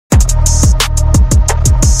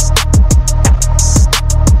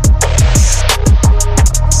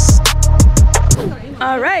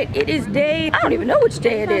All right, it is day, I don't even know which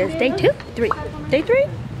day it is. Day 2? 3? Day 3?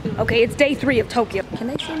 Okay, it's day 3 of Tokyo. Can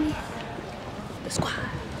they see me? The squad.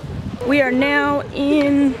 We are now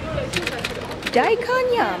in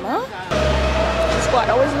Daikanyama. The squad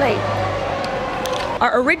always late.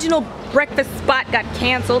 Our original breakfast spot got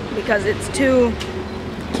canceled because it's too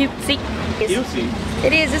cutesy.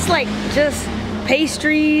 It is, it's like just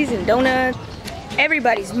pastries and donuts.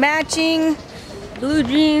 Everybody's matching. Blue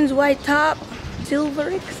jeans, white top, silver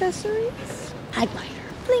accessories, highlighter,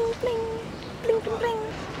 bling bling, bling bling bling.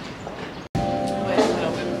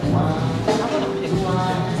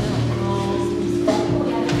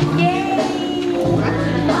 Yay!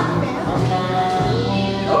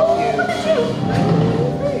 Oh, look at you!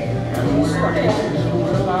 All right.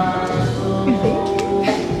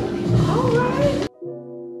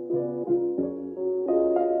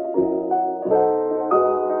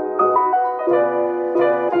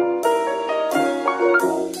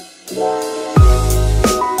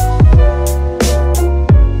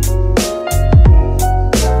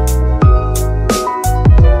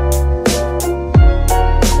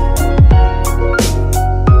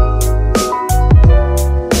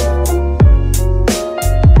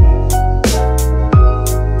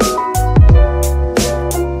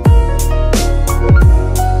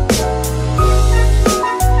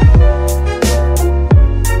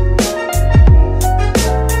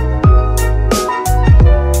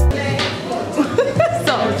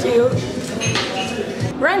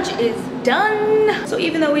 Brunch is done. So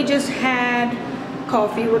even though we just had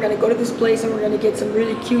coffee, we're gonna go to this place and we're gonna get some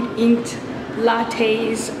really cute inked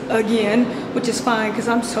lattes again, which is fine because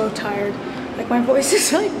I'm so tired. Like my voice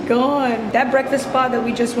is like gone. That breakfast spot that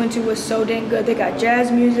we just went to was so dang good. They got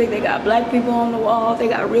jazz music, they got black people on the wall, they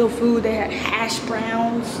got real food, they had hash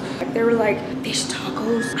browns. They were like fish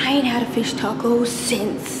tacos. I ain't had a fish taco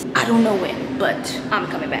since I don't know when, but I'm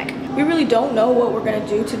coming back. We really don't know what we're gonna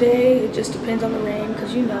do today. It just depends on the rain,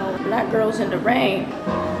 because you know, we're not girls in the rain.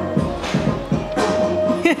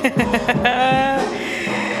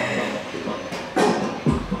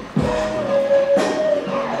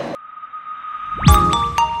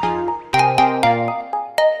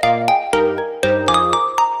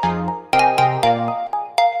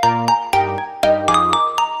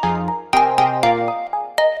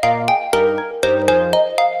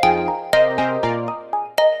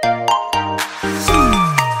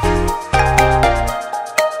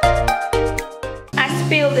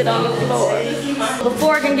 It on the floor.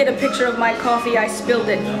 Before I can get a picture of my coffee, I spilled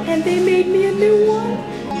it. And they made me a new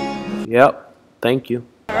one. Yep, thank you.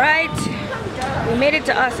 Alright, we made it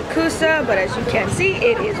to Asakusa, but as you can see,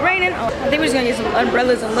 it is raining. I think we're just gonna get some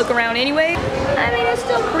umbrellas and look around anyway. I mean, it's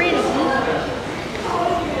still pretty.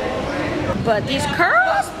 But these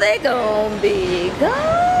curls, they gon' be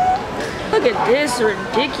gone. Look at this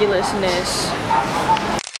ridiculousness.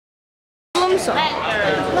 I'm sorry.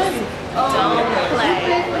 Don't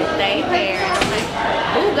play with they hair.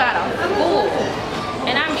 Who got a full,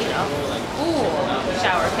 and I mean a full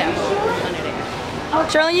shower cap under there? Oh,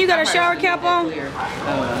 Charlie, you got a shower cap on?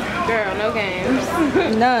 Girl, no games.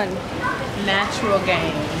 None. Natural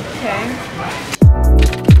game, okay?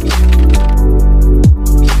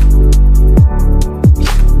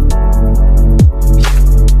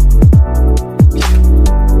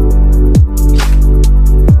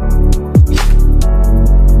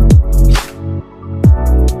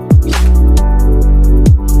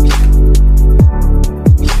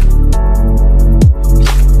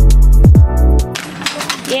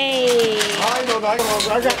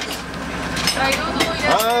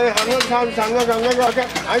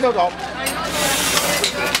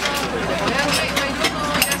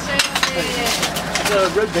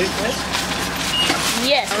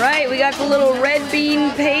 Yes. All right, we got the little red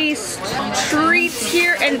bean paste treats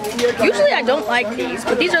here, and usually I don't like these,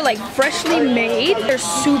 but these are like freshly made. They're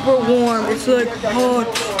super warm. It's like hot.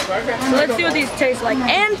 So let's see what these taste like.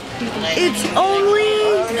 And it's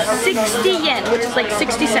only 60 yen, which is like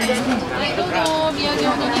 60 cents.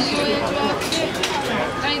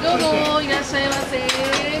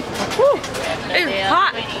 Whew, it's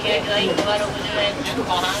hot.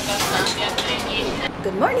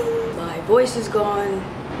 Good morning. My voice is gone.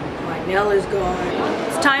 My nail is gone.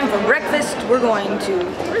 It's time for breakfast. We're going to,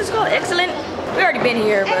 what is it called? Excellent? We've already been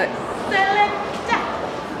here, but.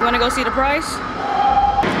 You wanna go see the price?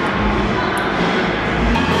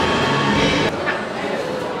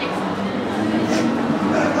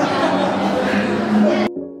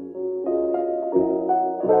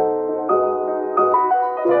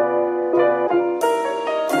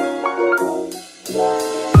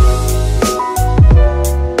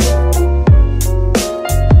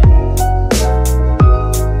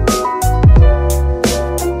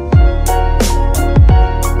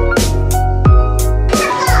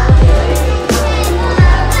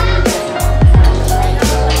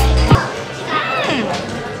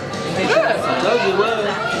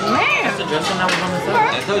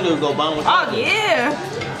 Obama was Oh yeah.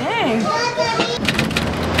 Dang.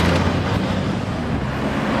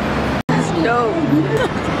 That's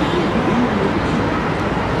dope.